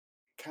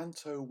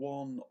Canto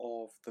 1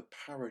 of The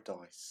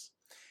Paradise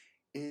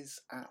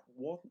is at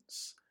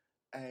once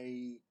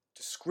a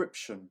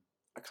description,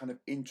 a kind of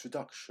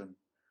introduction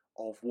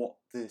of what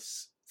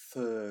this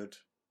third,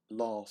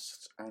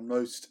 last, and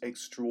most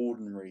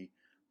extraordinary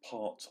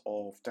part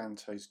of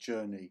Dante's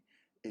journey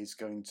is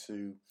going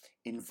to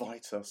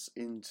invite us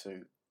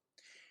into.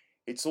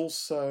 It's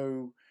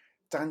also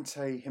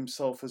Dante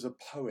himself as a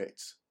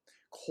poet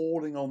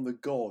calling on the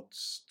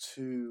gods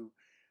to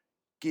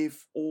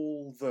give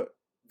all that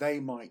they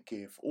might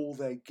give, all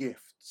their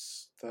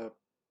gifts, the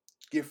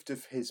gift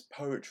of his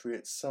poetry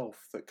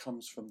itself that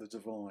comes from the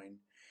divine,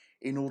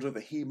 in order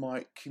that he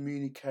might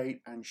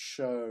communicate and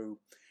show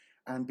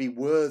and be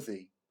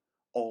worthy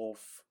of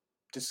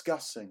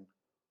discussing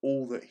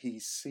all that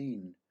he's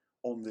seen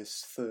on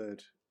this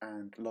third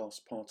and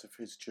last part of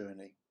his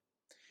journey.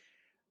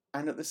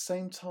 And at the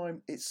same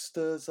time, it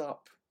stirs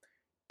up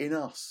in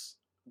us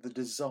the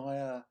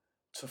desire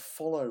to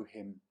follow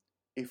him,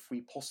 if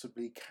we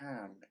possibly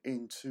can,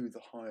 into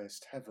the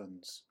highest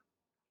heavens.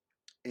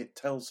 It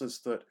tells us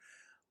that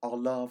our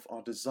love,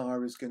 our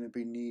desire is going to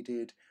be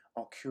needed,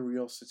 our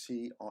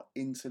curiosity, our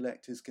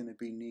intellect is going to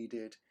be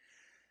needed.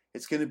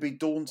 It's going to be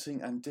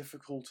daunting and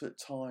difficult at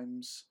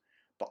times,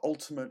 but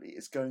ultimately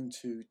it's going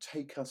to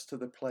take us to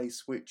the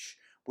place which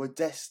we're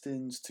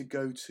destined to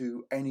go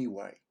to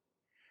anyway.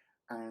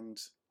 And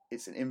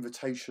it's an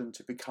invitation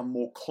to become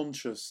more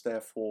conscious,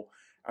 therefore,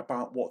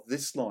 about what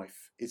this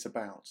life is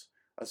about,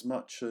 as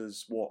much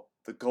as what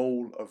the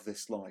goal of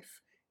this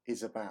life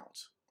is about.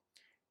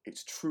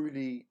 It's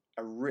truly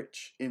a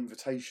rich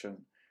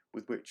invitation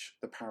with which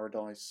the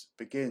Paradise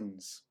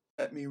begins.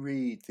 Let me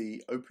read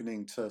the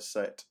opening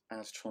tercet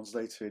as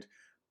translated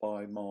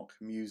by Mark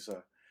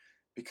Muser,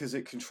 because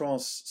it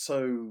contrasts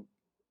so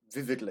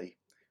vividly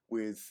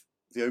with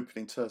the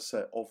opening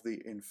tercet of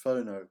the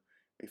Inferno,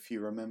 if you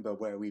remember,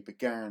 where we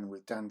began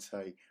with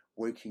Dante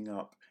waking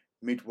up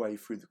midway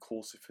through the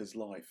course of his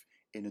life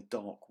in a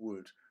dark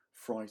wood,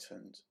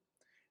 frightened.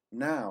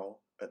 Now,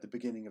 at the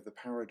beginning of the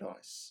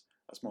Paradise,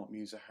 as Mark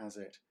Muser has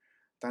it,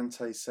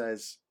 Dante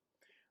says,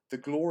 "The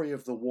glory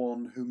of the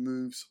one who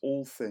moves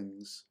all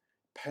things,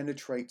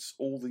 penetrates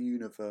all the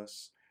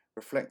universe,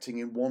 reflecting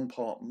in one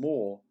part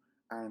more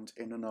and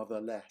in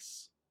another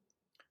less."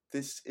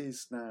 This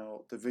is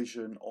now the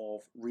vision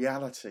of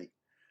reality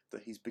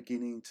that he's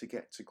beginning to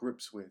get to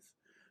grips with,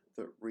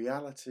 that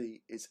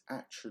reality is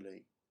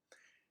actually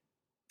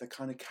the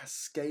kind of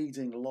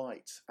cascading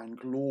light and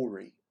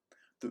glory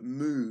that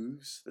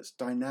moves, that's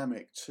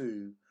dynamic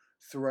too,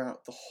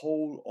 throughout the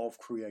whole of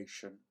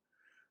creation,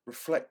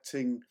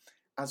 reflecting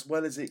as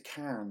well as it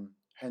can,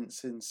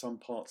 hence in some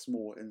parts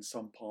more, in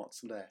some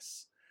parts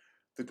less,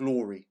 the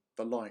glory,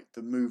 the light,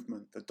 the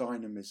movement, the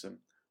dynamism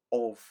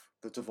of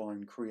the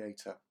divine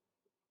creator.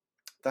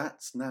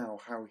 That's now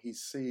how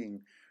he's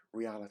seeing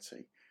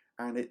reality.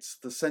 And it's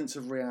the sense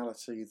of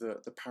reality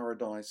that the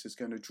Paradise is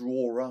going to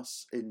draw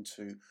us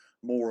into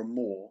more and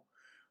more,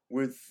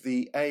 with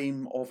the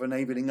aim of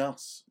enabling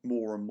us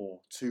more and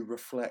more to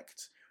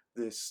reflect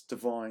this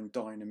divine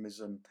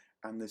dynamism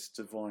and this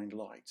divine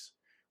light,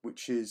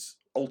 which is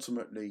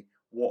ultimately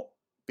what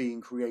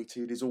being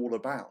created is all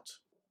about.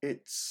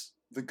 It's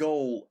the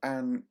goal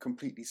and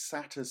completely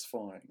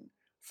satisfying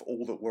for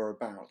all that we're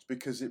about,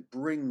 because it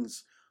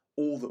brings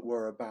all that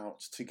we're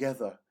about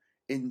together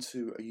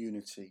into a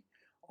unity.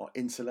 Our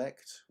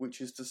intellect,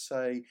 which is to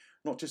say,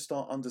 not just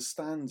our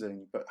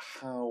understanding, but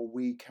how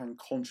we can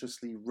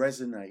consciously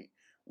resonate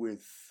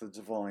with the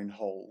divine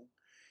whole,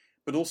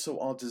 but also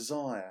our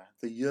desire,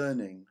 the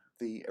yearning,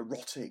 the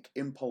erotic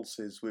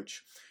impulses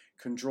which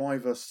can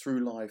drive us through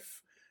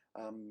life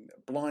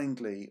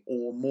blindly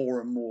or more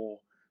and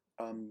more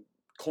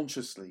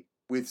consciously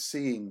with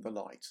seeing the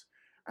light.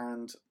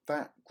 And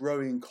that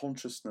growing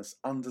consciousness,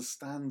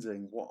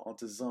 understanding what our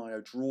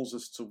desire draws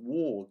us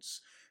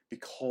towards,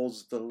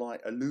 because the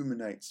light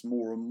illuminates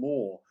more and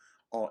more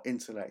our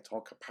intellect, our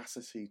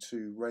capacity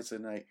to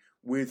resonate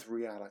with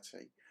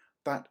reality.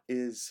 That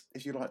is,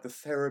 if you like, the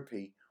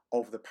therapy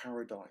of the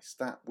Paradise,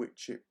 that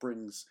which it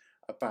brings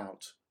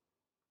about.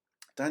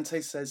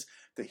 Dante says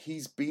that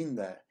he's been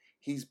there.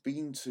 He's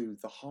been to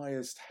the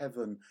highest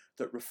heaven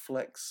that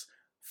reflects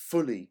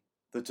fully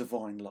the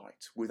divine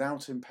light,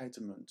 without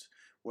impediment,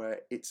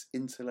 where its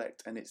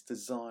intellect and its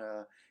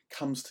desire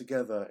comes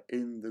together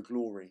in the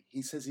glory.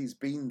 He says he's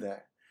been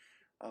there.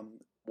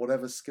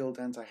 Whatever skill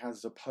Dante has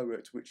as a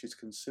poet, which is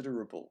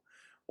considerable,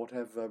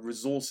 whatever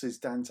resources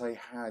Dante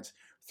had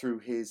through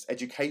his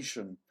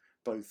education,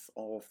 both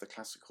of the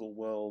classical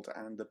world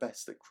and the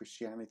best that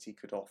Christianity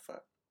could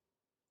offer,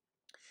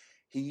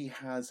 he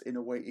has in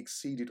a way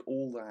exceeded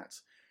all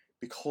that,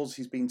 because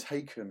he's been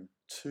taken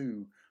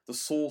to the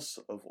source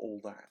of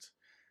all that.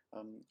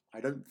 I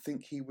don't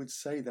think he would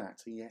say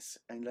that, yes,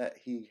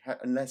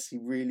 unless he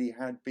really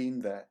had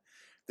been there.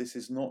 This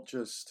is not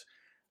just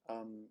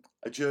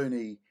a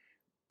journey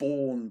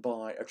born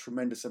by a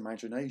tremendous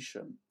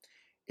imagination.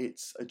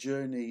 It's a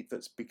journey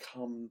that's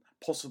become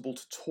possible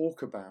to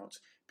talk about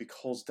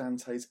because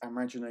Dante's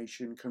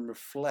imagination can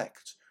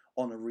reflect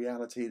on a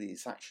reality that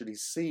he's actually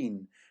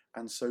seen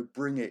and so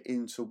bring it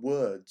into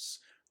words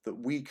that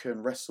we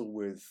can wrestle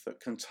with, that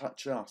can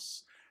touch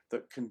us,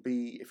 that can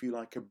be, if you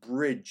like, a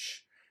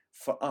bridge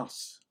for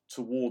us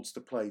towards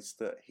the place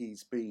that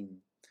he's been.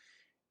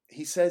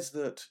 He says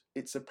that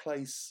it's a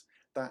place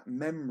that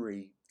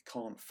memory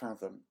can't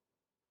fathom.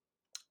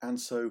 And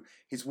so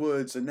his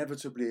words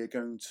inevitably are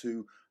going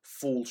to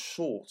fall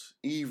short,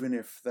 even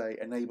if they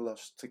enable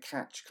us to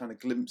catch kind of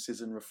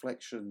glimpses and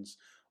reflections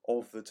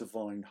of the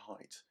divine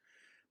height.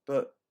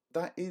 But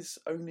that is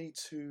only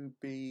to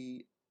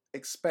be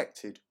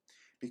expected,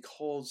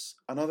 because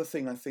another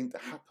thing I think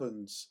that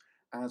happens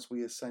as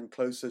we ascend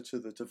closer to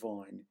the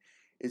divine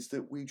is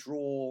that we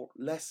draw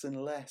less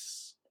and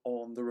less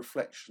on the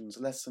reflections,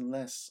 less and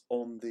less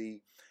on the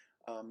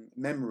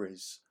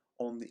memories,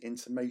 on the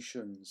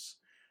intimations,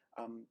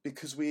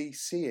 because we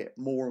see it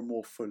more and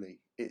more fully.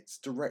 It's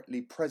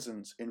directly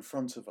present in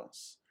front of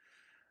us.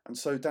 And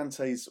so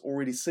Dante's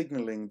already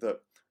signalling that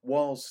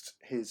whilst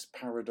his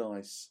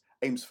paradise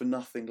aims for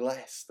nothing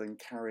less than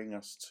carrying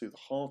us to the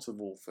heart of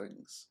all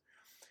things,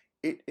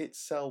 it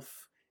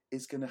itself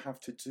is going to have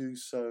to do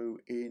so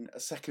in a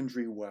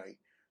secondary way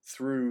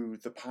through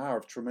the power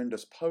of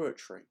tremendous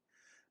poetry.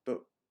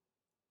 But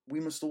we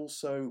must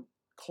also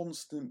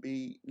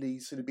constantly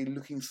sort of be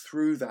looking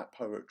through that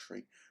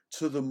poetry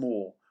to the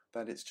more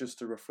that it's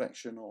just a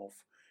reflection of.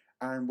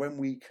 And when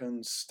we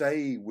can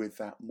stay with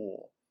that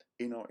more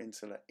in our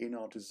intellect, in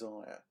our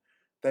desire,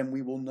 then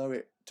we will know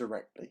it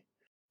directly.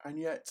 And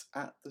yet,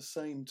 at the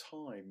same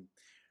time,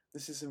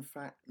 this is in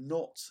fact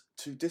not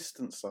to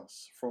distance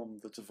us from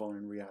the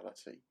divine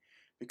reality,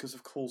 because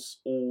of course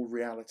all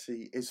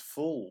reality is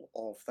full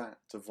of that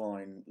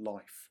divine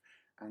life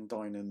and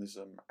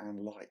dynamism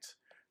and light.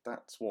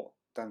 That's what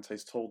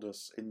Dante's told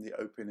us in the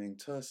opening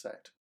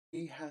tercet.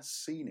 He has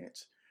seen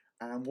it,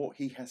 and what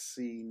he has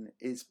seen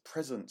is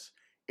present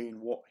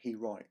in what he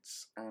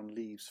writes and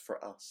leaves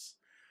for us,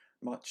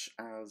 much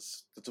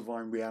as the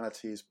divine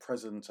reality is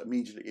present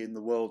immediately in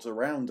the worlds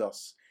around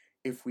us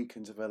if we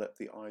can develop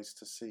the eyes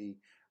to see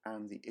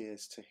and the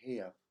ears to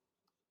hear.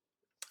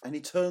 And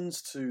he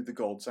turns to the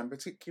gods, and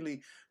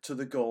particularly to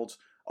the god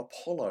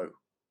Apollo.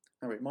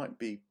 Now, it might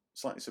be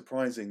slightly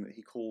surprising that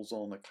he calls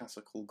on a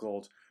classical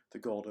god, the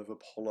god of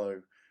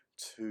Apollo,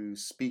 to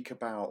speak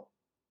about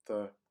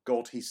the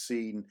God he's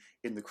seen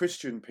in the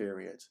Christian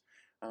period.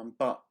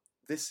 But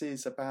this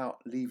is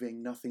about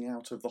leaving nothing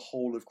out of the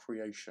whole of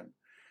creation.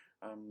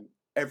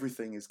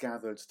 Everything is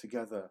gathered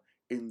together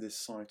in this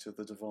sight of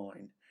the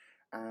divine.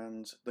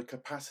 And the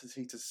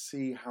capacity to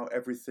see how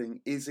everything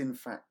is in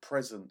fact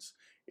present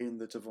in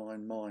the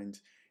divine mind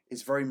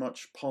is very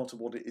much part of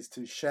what it is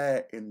to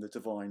share in the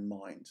divine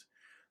mind.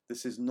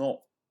 This is not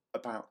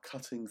about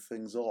cutting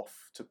things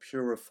off to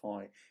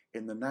purify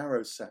in the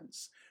narrow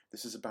sense.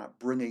 This is about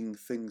bringing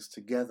things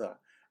together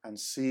and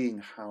seeing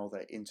how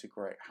they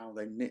integrate, how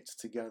they knit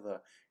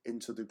together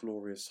into the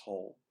glorious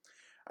whole.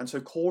 And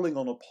so calling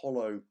on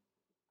Apollo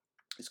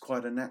is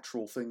quite a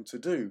natural thing to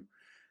do.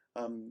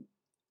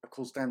 Of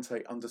course,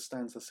 Dante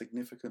understands the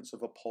significance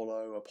of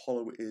Apollo.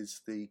 Apollo is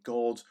the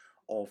god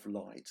of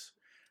light.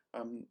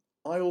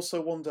 I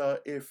also wonder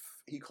if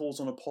he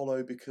calls on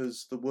Apollo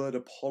because the word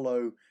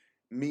Apollo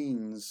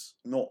means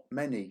not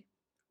many.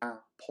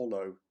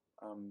 Apollo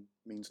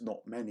means not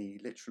many,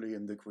 literally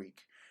in the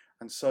Greek.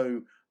 And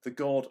so the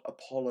god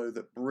Apollo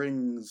that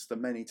brings the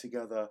many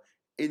together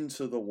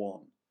into the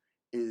one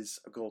is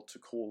a god to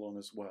call on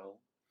as well.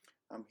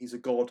 He's a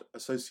god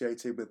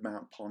associated with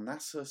Mount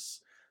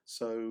Parnassus,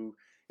 so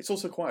it's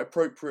also quite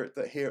appropriate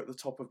that here at the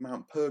top of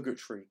Mount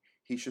Purgatory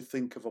he should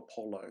think of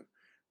Apollo,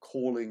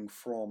 calling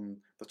from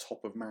the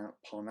top of Mount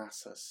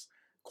Parnassus,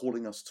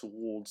 calling us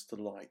towards the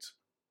light.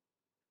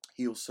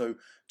 He also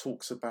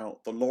talks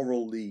about the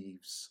laurel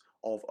leaves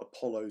of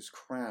Apollo's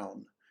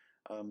crown.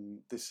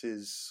 This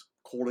is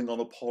calling on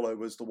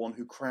Apollo as the one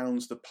who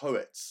crowns the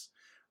poets,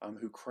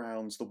 who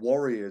crowns the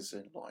warriors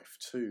in life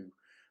too,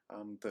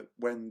 that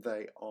when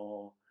they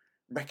are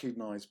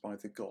recognized by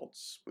the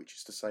gods, which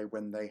is to say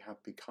when they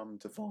have become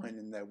divine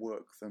in their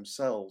work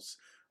themselves,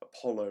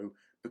 Apollo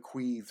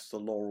bequeaths the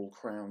laurel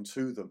crown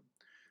to them.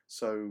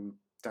 So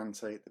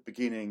Dante, at the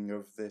beginning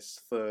of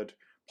this third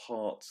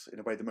part, in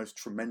a way the most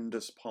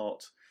tremendous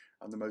part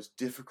and the most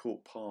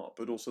difficult part,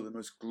 but also the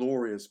most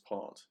glorious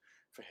part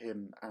for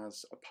him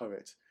as a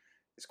poet,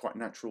 it's quite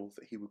natural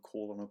that he would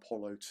call on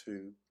Apollo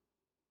too.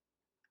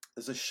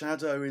 There's a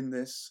shadow in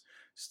this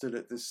still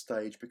at this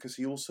stage, because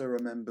he also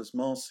remembers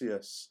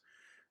Marsyas,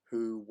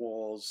 who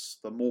was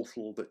the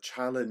mortal that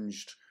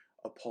challenged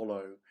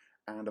Apollo,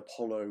 and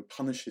Apollo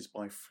punishes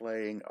by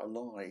flaying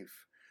alive.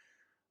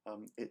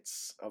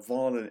 It's a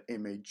violent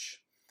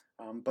image,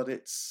 but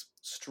it's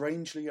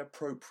strangely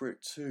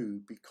appropriate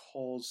too,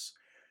 because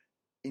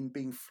in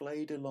being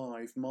flayed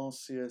alive,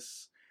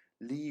 Marsyas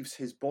leaves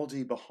his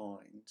body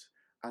behind,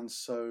 and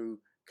so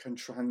can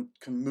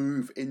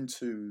move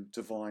into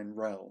divine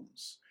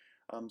realms.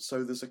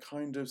 So there's a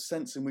kind of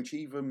sense in which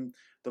even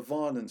the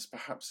violence,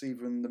 perhaps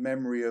even the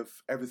memory of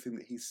everything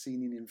that he's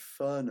seen in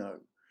Inferno,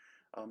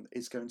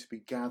 is going to be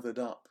gathered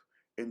up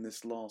in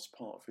this last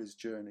part of his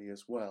journey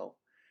as well.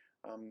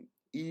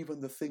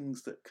 Even the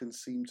things that can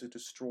seem to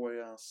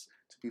destroy us,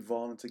 to be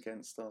violent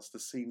against us, to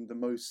seem the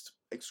most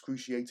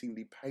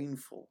excruciatingly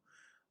painful,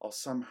 are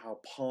somehow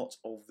part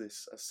of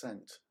this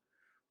ascent.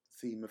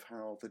 The theme of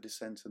how the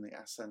descent and the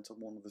ascent are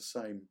one and the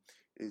same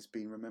is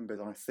being remembered,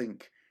 I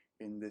think,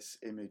 in this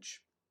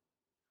image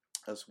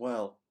as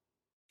well.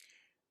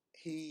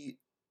 He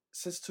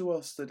says to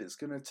us that it's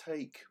going to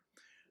take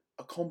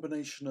a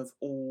combination of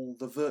all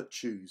the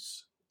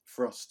virtues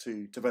for us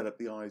to develop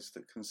the eyes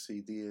that can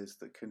see, the ears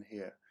that can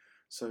hear.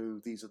 So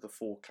these are the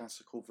four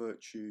classical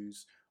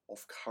virtues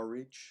of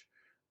courage,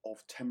 of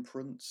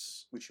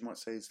temperance, which you might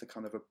say is the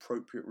kind of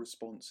appropriate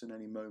response in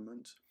any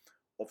moment,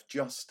 of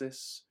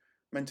justice,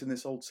 meant in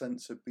this old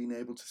sense of being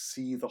able to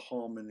see the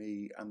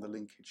harmony and the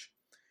linkage,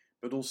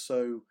 but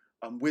also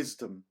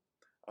wisdom,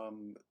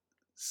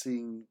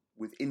 seeing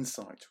with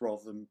insight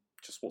rather than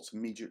just what's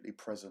immediately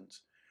present.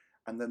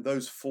 And then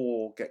those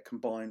four get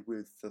combined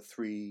with the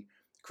three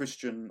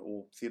Christian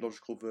or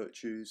theological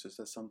virtues, as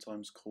they're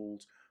sometimes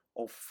called,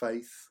 of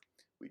faith,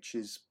 which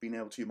is being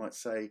able to, you might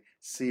say,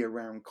 see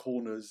around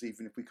corners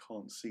even if we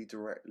can't see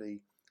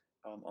directly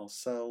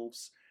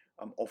ourselves,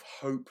 of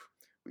hope,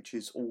 which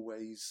is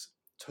always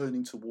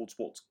turning towards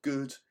what's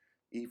good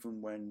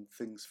even when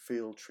things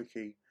feel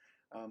tricky,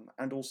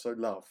 and also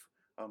love,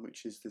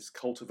 which is this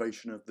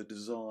cultivation of the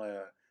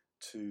desire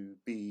to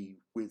be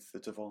with the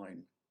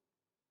divine.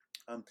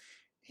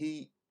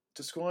 He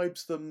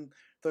describes them,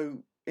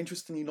 though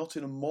interestingly not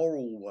in a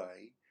moral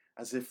way,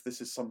 as if this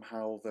is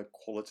somehow the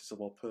qualities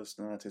of our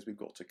personalities we've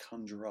got to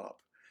conjure up,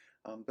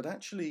 but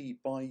actually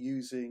by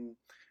using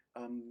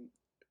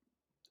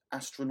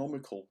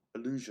astronomical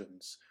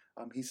illusions.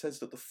 He says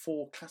that the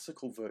four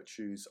classical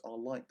virtues are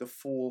like the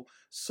four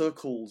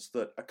circles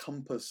that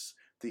encompass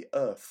the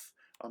Earth.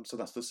 So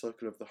that's the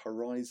circle of the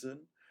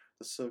horizon,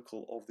 the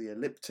circle of the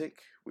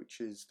ecliptic,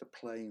 which is the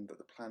plane that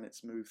the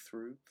planets move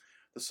through,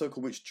 the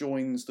circle which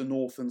joins the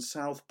north and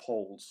south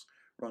poles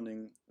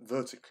running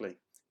vertically,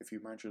 if you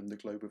imagine the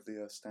globe of the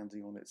Earth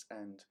standing on its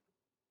end.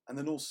 And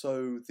then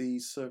also the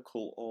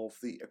circle of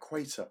the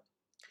equator.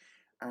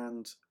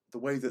 And the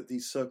way that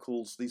these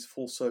circles, these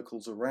four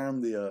circles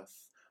around the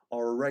Earth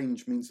are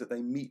arranged means that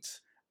they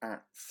meet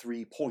at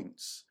 3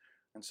 points.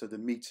 And so the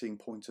meeting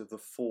point of the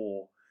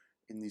four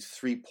in these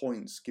 3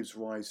 points gives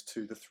rise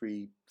to the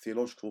three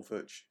theological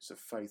virtues of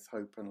faith,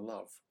 hope, and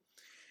love.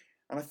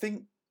 And I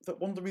think that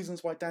one of the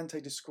reasons why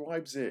Dante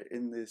describes it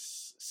in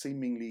this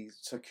seemingly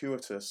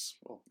circuitous,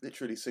 or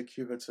literally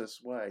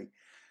circuitous way,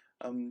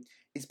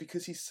 is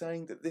because he's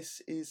saying that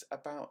this is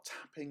about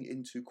tapping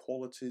into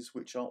qualities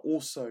which are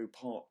also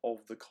part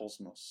of the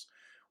cosmos.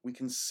 We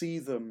can see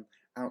them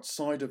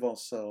outside of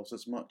ourselves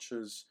as much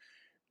as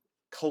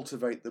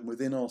cultivate them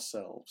within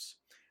ourselves.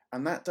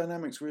 And that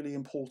dynamic's really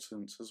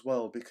important as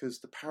well, because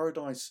the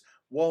paradise,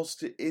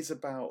 whilst it is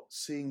about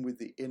seeing with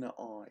the inner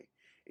eye,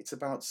 it's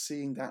about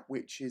seeing that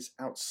which is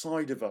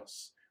outside of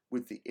us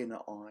with the inner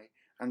eye,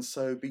 and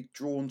so be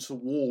drawn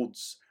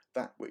towards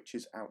that which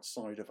is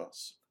outside of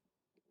us,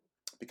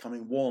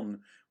 becoming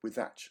one with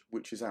that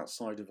which is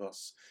outside of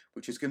us,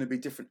 which is going to be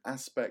different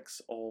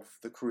aspects of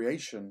the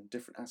creation,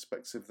 different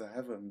aspects of the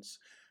heavens,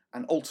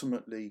 and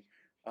ultimately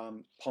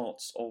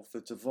parts of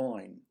the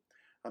divine.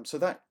 So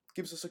that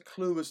gives us a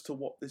clue as to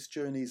what this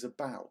journey is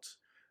about.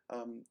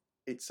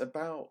 It's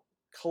about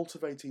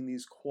cultivating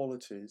these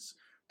qualities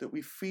that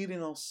we feel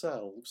in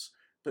ourselves,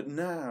 but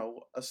now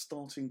are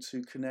starting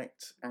to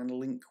connect and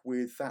link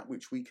with that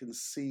which we can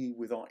see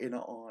with our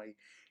inner eye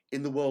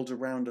in the world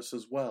around us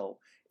as well.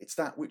 It's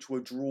that which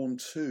we're drawn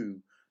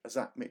to as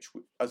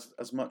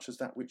much as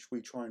that which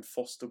we try and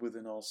foster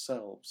within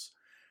ourselves.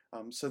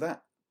 So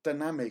that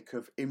dynamic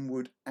of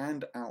inward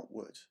and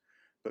outward,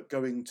 but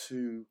going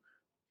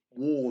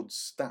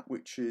towards that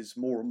which is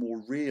more and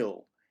more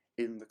real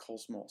in the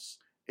cosmos,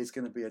 is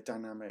going to be a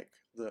dynamic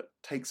that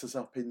takes us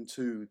up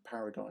into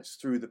paradise,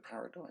 through the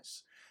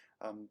paradise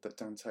that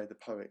Dante the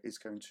poet is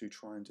going to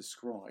try and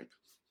describe.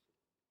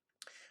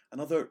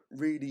 Another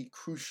really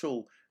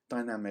crucial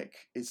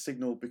dynamic is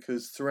signalled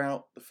because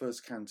throughout the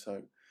first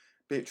canto,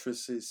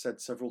 Beatrice is said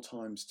several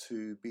times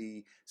to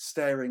be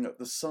staring at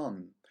the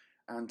sun,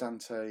 and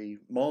Dante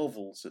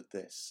marvels at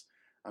this,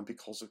 and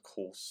because of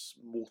course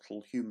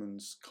mortal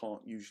humans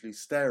can't usually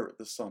stare at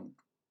the sun.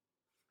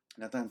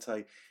 Now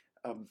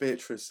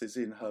Beatrice is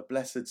in her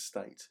blessed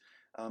state,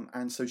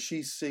 and so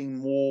she's seeing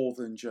more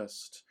than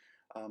just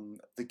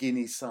the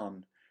Guinea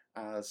sun,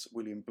 as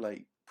William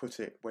Blake put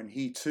it, when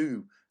he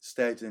too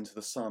stared into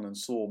the sun and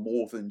saw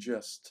more than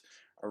just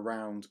a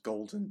round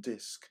golden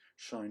disc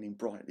shining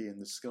brightly in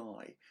the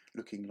sky,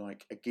 looking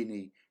like a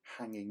guinea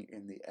hanging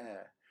in the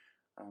air.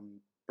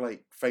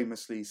 Blake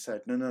famously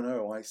said,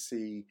 no, I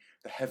see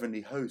the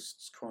heavenly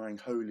hosts crying,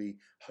 holy,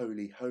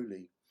 holy,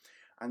 holy.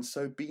 And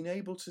so being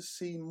able to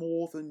see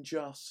more than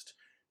just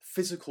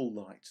physical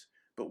light,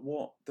 but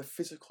what the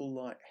physical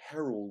light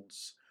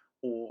heralds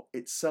or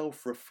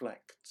itself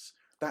reflects,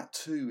 that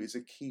too is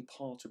a key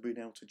part of being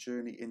able to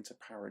journey into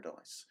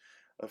paradise,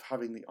 of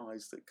having the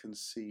eyes that can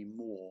see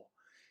more.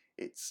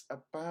 It's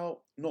about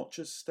not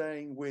just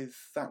staying with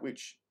that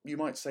which you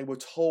might say we're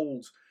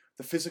told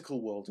the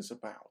physical world is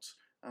about,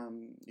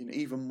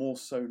 even more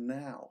so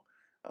now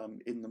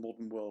in the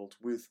modern world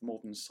with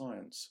modern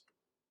science.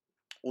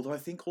 Although I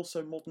think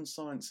also modern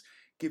science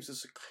gives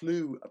us a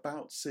clue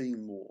about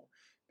seeing more,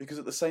 because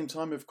at the same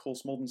time, of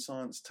course, modern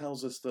science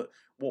tells us that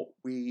what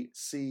we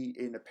see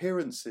in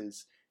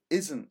appearances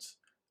isn't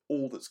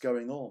all that's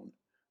going on.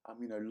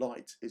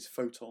 Light is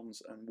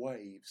photons and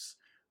waves.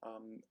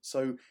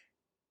 So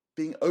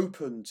being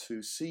open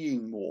to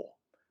seeing more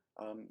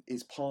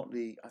is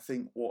partly, I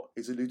think, what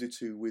is alluded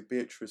to with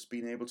Beatrice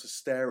being able to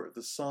stare at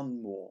the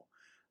sun more.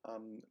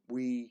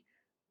 We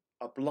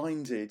are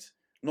blinded,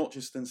 not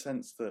just in the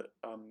sense that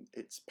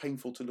it's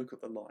painful to look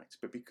at the light,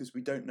 but because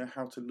we don't know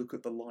how to look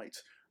at the light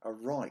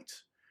aright.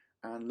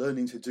 And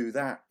learning to do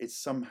that is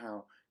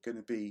somehow going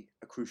to be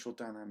a crucial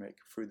dynamic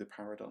through the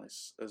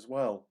paradise as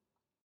well.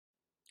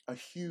 A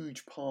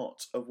huge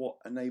part of what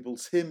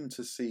enables him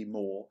to see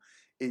more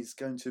is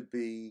going to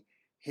be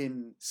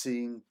him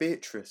seeing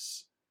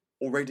Beatrice,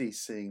 already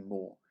seeing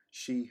more,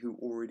 she who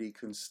already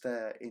can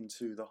stare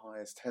into the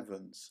highest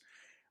heavens.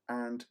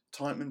 And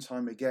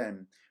time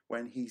again,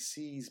 when he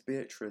sees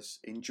Beatrice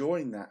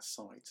enjoying that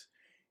sight,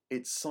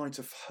 it's sight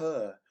of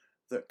her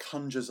that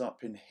conjures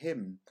up in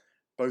him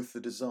both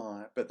the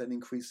desire, but then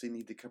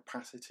increasingly the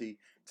capacity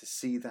to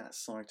see that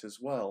sight as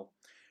well.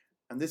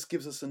 And this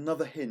gives us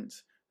another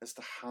hint as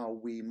to how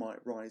we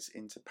might rise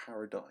into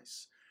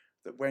paradise.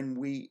 That when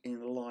we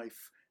in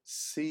life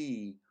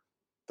see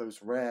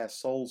those rare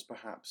souls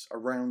perhaps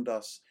around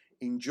us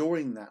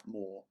enjoying that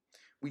more,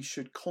 we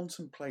should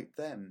contemplate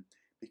them,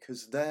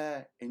 because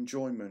their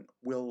enjoyment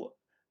will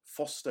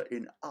foster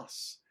in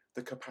us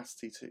the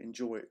capacity to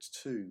enjoy it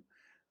too.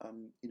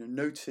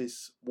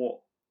 Notice what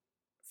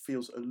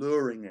feels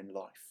alluring in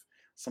life.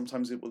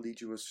 Sometimes it will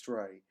lead you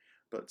astray,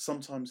 but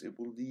sometimes it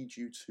will lead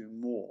you to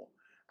more.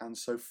 And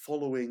so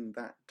following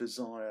that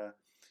desire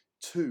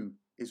too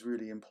is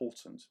really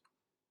important.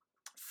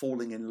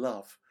 Falling in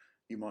love,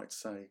 you might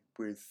say,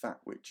 with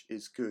that which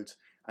is good,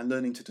 and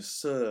learning to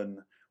discern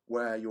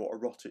where your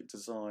erotic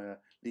desire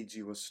leads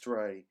you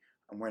astray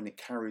and when it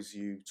carries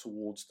you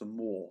towards the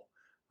more.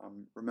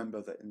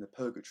 Remember that in the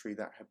Purgatory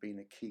that had been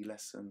a key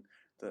lesson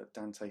that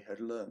Dante had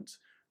learnt,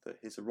 that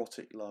his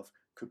erotic love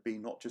could be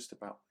not just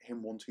about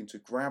him wanting to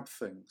grab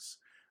things,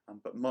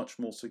 but much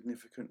more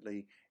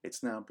significantly,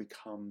 it's now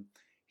become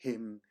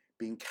him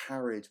being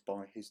carried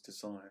by his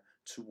desire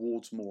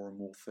towards more and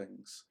more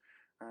things.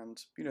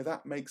 And,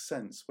 that makes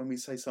sense. When we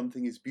say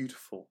something is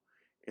beautiful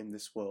in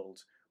this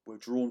world, we're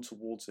drawn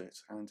towards it.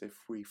 And if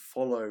we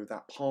follow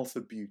that path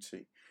of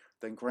beauty,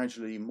 then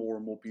gradually more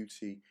and more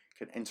beauty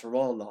can enter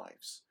our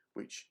lives,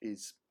 which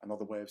is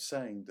another way of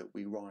saying that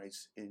we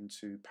rise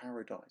into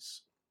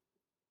paradise.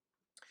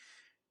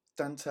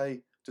 Dante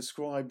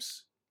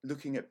describes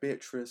looking at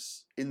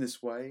Beatrice in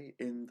this way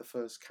in the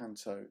first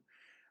canto,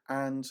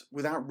 and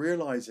without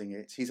realizing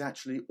it, he's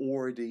actually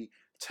already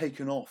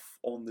taken off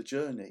on the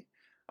journey.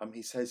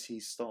 He says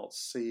he starts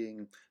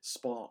seeing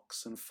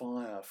sparks and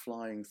fire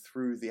flying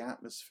through the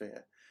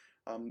atmosphere,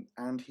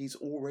 and he's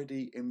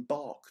already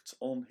embarked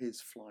on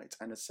his flight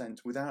and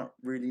ascent without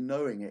really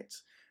knowing it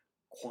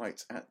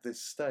quite at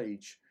this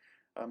stage.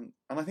 And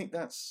I think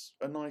that's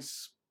a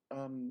nice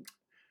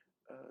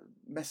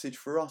message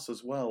for us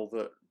as well,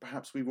 that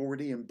perhaps we've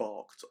already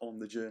embarked on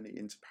the journey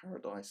into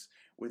paradise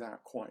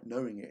without quite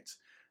knowing it.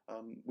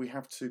 We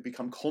have to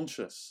become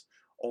conscious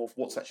of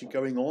what's actually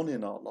going on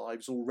in our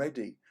lives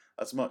already,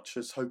 as much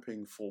as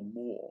hoping for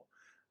more.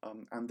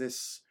 And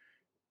this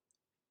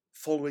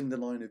following the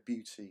line of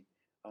beauty,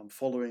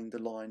 following the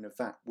line of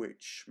that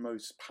which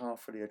most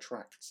powerfully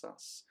attracts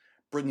us,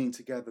 bringing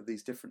together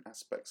these different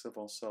aspects of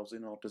ourselves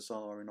in our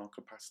desire, in our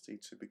capacity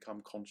to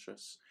become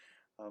conscious,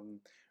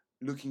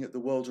 looking at the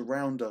world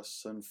around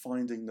us and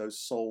finding those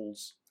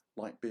souls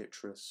like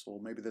Beatrice,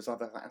 or maybe there's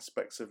other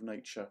aspects of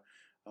nature,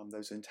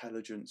 those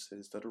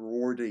intelligences that are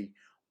already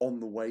on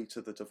the way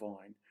to the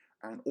divine,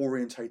 and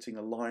orientating,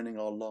 aligning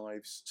our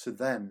lives to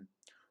them.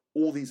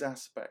 All these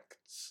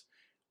aspects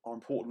are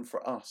important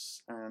for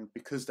us, and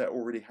because they're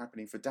already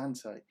happening for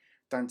Dante,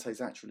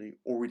 Dante's actually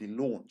already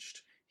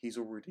launched. He's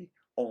already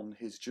on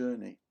his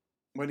journey.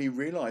 When he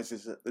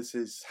realizes that this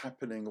is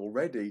happening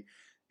already,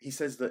 he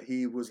says that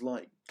he was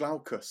like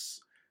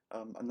Glaucus,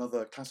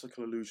 another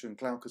classical allusion.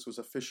 Glaucus was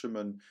a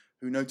fisherman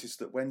who noticed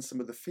that when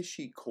some of the fish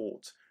he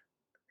caught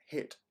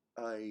hit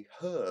a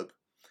herb,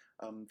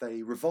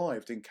 they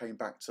revived and came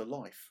back to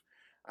life.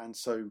 And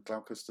so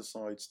Glaucus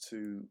decides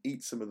to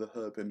eat some of the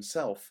herb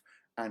himself,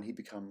 and he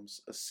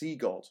becomes a sea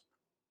god.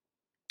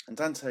 And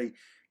Dante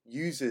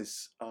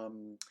uses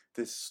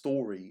this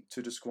story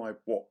to describe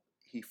what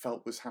he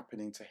felt was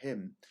happening to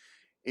him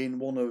in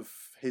one of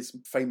his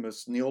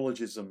famous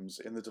neologisms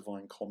in the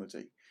Divine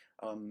Comedy,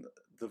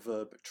 the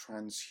verb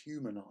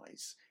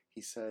transhumanize.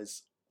 He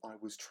says, I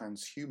was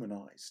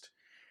transhumanized.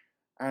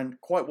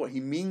 And quite what he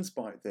means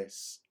by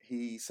this,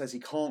 he says he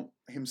can't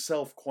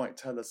himself quite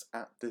tell us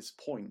at this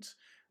point.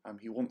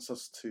 He wants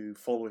us to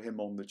follow him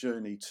on the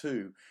journey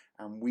too,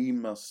 and we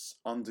must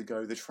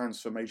undergo the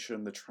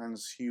transformation, the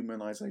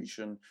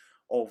transhumanization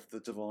of the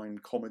Divine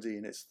Comedy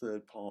in its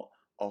third part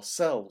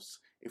ourselves,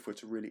 if we're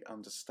to really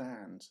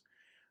understand.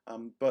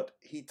 But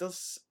he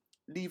does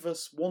leave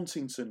us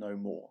wanting to know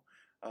more.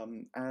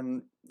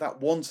 And that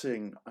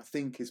wanting, I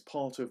think, is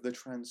part of the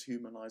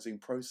transhumanizing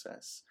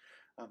process.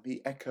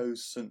 He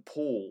echoes St.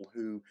 Paul,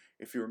 who,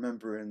 if you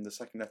remember in the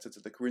second letter to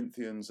the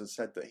Corinthians, has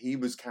said that he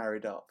was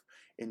carried up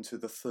into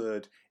the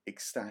third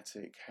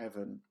ecstatic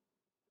heaven,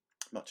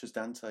 much as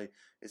Dante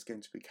is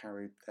going to be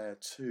carried there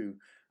too.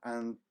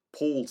 And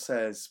Paul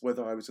says,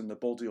 whether I was in the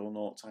body or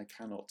not, I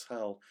cannot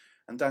tell.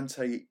 And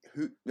Dante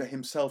who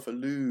himself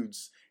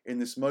alludes in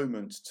this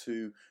moment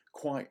to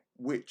quite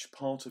which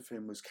part of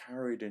him was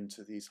carried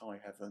into these high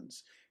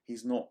heavens.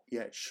 He's not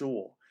yet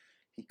sure.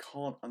 He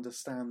can't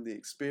understand the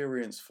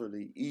experience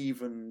fully,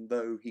 even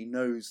though he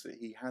knows that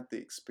he had the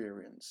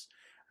experience.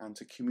 And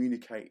to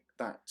communicate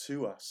that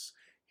to us,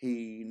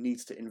 he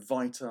needs to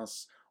invite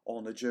us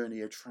on a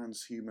journey of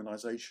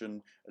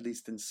transhumanization, at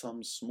least in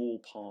some small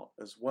part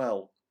as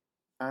well.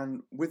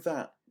 And with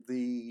that,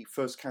 the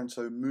first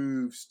canto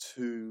moves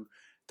to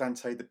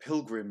Dante the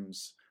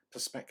Pilgrim's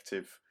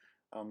perspective,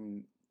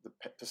 the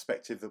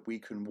perspective that we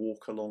can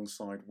walk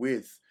alongside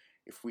with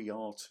if we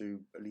are to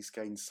at least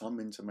gain some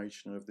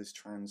intimation of this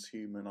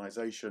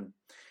transhumanization.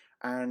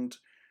 And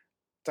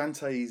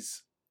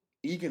Dante's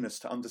eagerness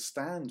to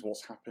understand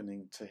what's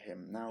happening to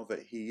him now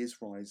that he is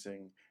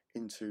rising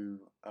into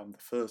the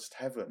first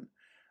heaven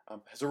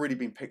has already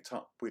been picked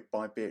up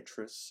by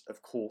Beatrice,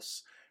 of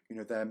course. You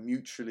know, they're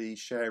mutually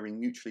sharing,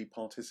 mutually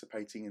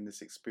participating in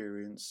this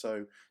experience,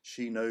 so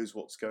she knows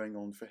what's going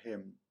on for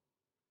him.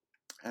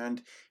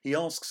 And he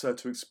asks her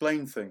to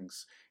explain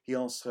things. He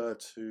asks her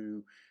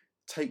to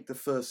take the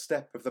first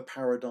step of the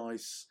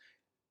paradise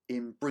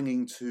in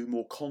bringing to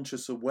more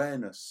conscious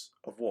awareness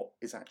of what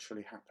is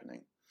actually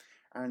happening.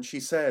 And she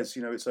says,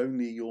 you know, it's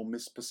only your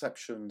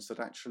misperceptions that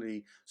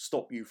actually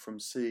stop you from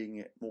seeing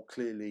it more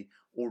clearly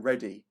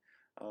already.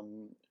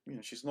 You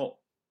know, she's not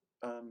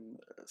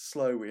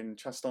slow in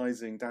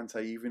chastising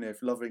Dante, even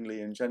if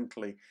lovingly and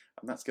gently,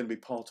 and that's going to be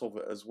part of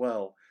it as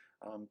well,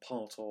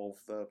 part of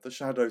the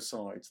shadow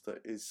side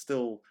that is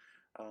still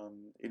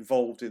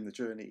involved in the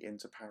journey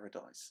into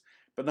paradise.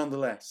 But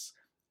nonetheless,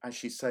 as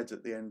she said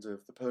at the end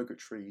of the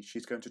Purgatory,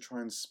 she's going to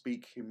try and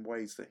speak in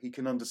ways that he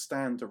can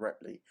understand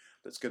directly,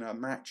 that's going to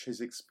match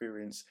his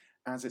experience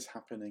as it's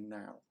happening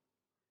now.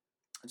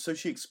 And so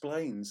she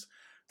explains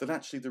that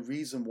actually the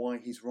reason why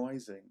he's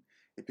rising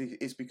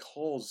is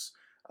because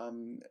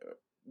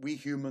we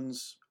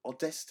humans are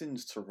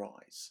destined to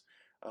rise.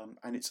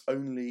 And it's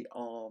only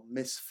our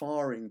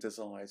misfiring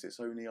desires,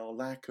 it's only our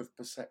lack of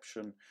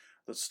perception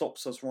that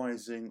stops us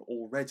rising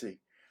already.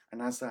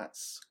 And as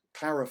that's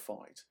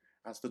clarified,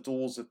 as the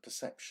doors of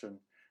perception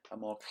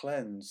are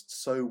cleansed,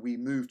 so we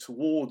move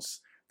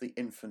towards the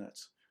infinite,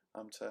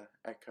 to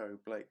echo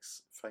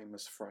Blake's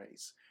famous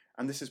phrase.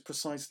 And this is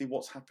precisely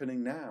what's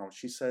happening now.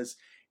 She says,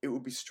 it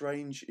would be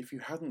strange if you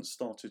hadn't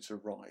started to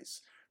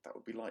rise. That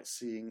would be like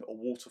seeing a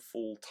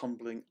waterfall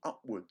tumbling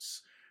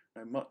upwards.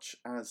 Now, much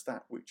as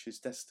that which is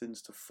destined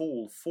to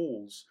fall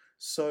falls,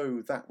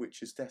 so that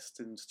which is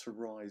destined to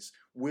rise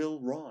will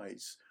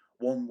rise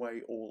one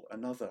way or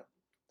another.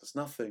 There's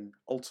nothing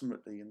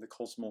ultimately in the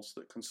cosmos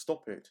that can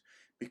stop it,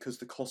 because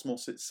the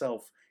cosmos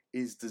itself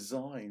is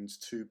designed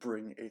to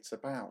bring it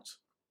about.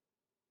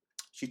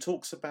 She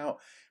talks about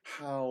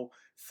how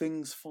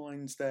things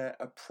find their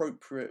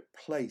appropriate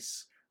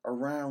place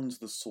around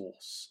the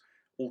source.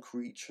 All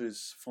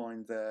creatures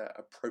find their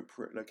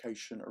appropriate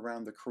location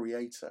around the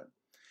creator.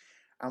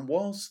 And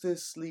whilst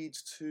this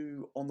leads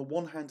to, on the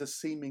one hand, a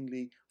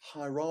seemingly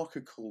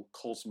hierarchical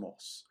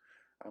cosmos,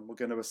 and we're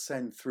going to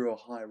ascend through a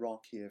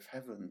hierarchy of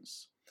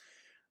heavens,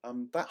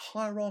 that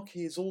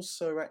hierarchy is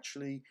also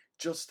actually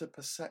just a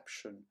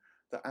perception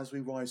that as we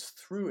rise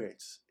through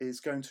it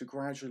is going to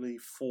gradually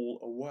fall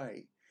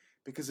away,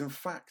 because in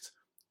fact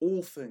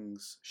all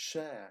things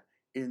share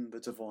in the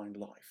divine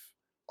life,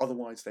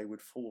 otherwise they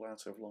would fall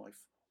out of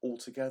life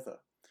altogether.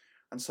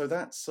 And so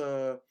that's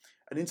an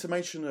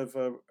intimation of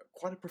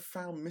quite a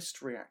profound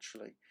mystery,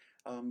 actually,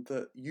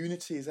 that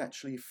unity is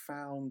actually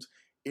found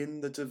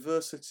in the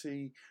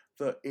diversity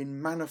that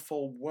in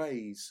manifold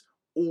ways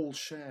all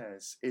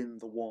shares in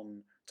the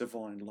one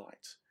divine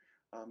light.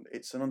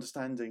 It's an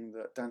understanding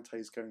that Dante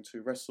is going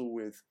to wrestle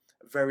with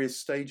various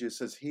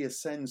stages as he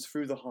ascends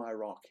through the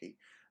hierarchy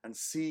and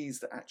sees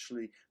that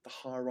actually the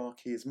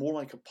hierarchy is more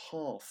like a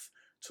path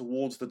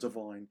towards the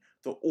divine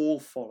that all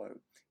follow,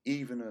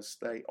 even as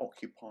they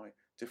occupy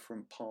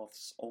different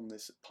parts on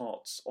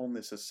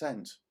this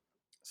ascent.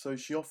 So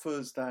she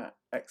offers that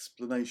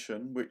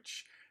explanation,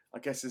 which I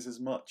guess is as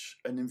much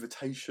an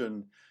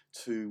invitation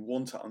to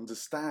want to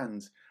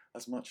understand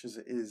as much as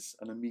it is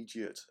an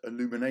immediate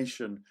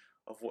illumination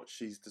of what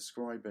she's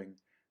describing.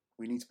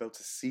 We need to be able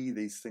to see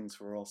these things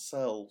for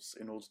ourselves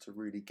in order to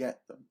really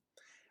get them.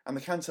 And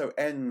the canto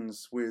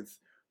ends with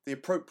the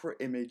appropriate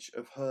image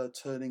of her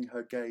turning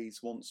her gaze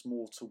once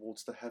more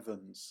towards the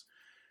heavens.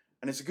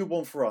 And it's a good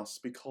one for us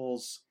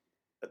because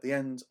at the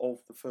end of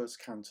the first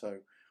canto,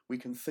 we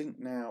can think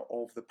now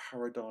of the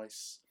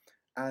paradise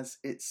as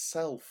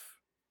itself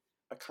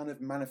a kind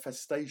of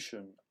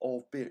manifestation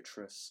of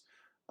Beatrice.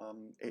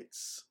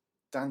 It's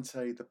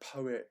Dante, the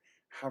poet,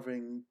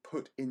 having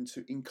put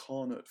into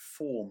incarnate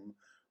form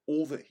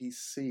all that he's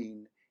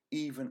seen,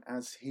 even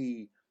as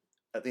he,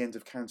 at the end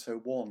of Canto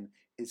 1,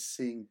 is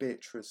seeing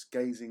Beatrice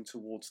gazing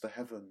towards the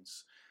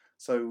heavens.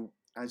 So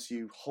as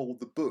you hold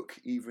the book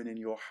even in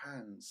your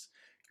hands,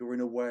 you're in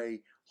a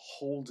way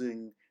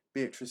holding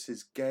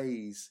Beatrice's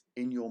gaze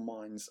in your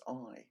mind's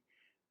eye,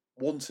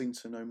 wanting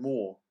to know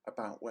more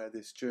about where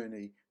this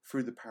journey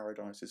through the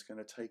paradise is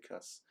going to take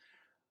us,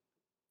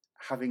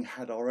 having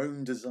had our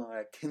own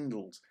desire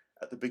kindled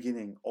at the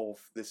beginning of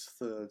this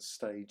third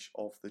stage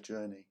of the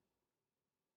journey.